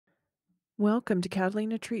Welcome to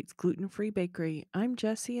Catalina Treats Gluten-Free Bakery. I'm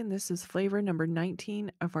Jessie, and this is flavor number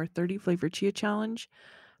 19 of our 30 flavor Chia Challenge,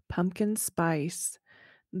 pumpkin spice.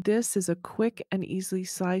 This is a quick and easily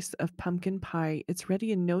sliced of pumpkin pie. It's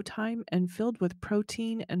ready in no time and filled with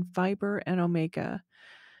protein and fiber and omega.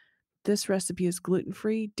 This recipe is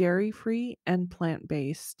gluten-free, dairy-free, and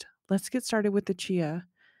plant-based. Let's get started with the chia.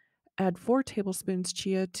 Add 4 tablespoons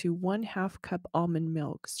chia to 1/2 cup almond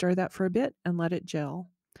milk. Stir that for a bit and let it gel.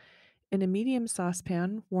 In a medium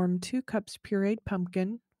saucepan, warm 2 cups pureed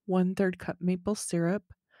pumpkin, 1/3 cup maple syrup,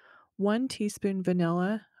 1 teaspoon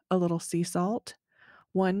vanilla, a little sea salt,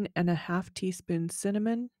 1 1/2 teaspoon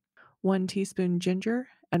cinnamon, 1 teaspoon ginger,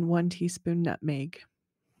 and 1 teaspoon nutmeg.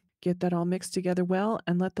 Get that all mixed together well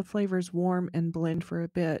and let the flavors warm and blend for a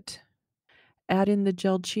bit. Add in the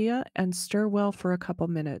gelled chia and stir well for a couple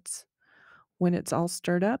minutes. When it's all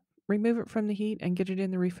stirred up, remove it from the heat and get it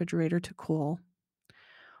in the refrigerator to cool.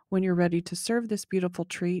 When you're ready to serve this beautiful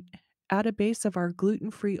treat, add a base of our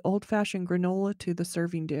gluten-free old-fashioned granola to the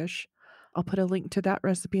serving dish. I'll put a link to that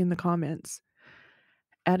recipe in the comments.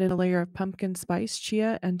 Add in a layer of pumpkin spice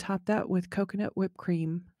chia and top that with coconut whipped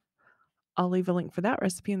cream. I'll leave a link for that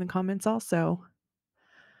recipe in the comments also.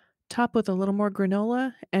 Top with a little more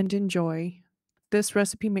granola and enjoy. This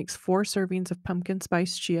recipe makes 4 servings of pumpkin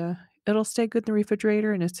spice chia. It'll stay good in the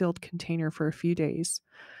refrigerator in a sealed container for a few days.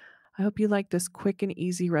 I hope you like this quick and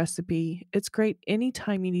easy recipe. It's great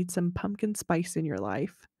anytime you need some pumpkin spice in your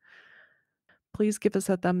life. Please give us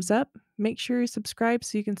a thumbs up. Make sure you subscribe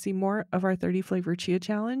so you can see more of our 30 flavor chia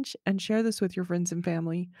challenge and share this with your friends and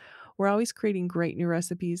family. We're always creating great new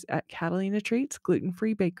recipes at Catalina Treats Gluten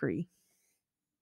Free Bakery.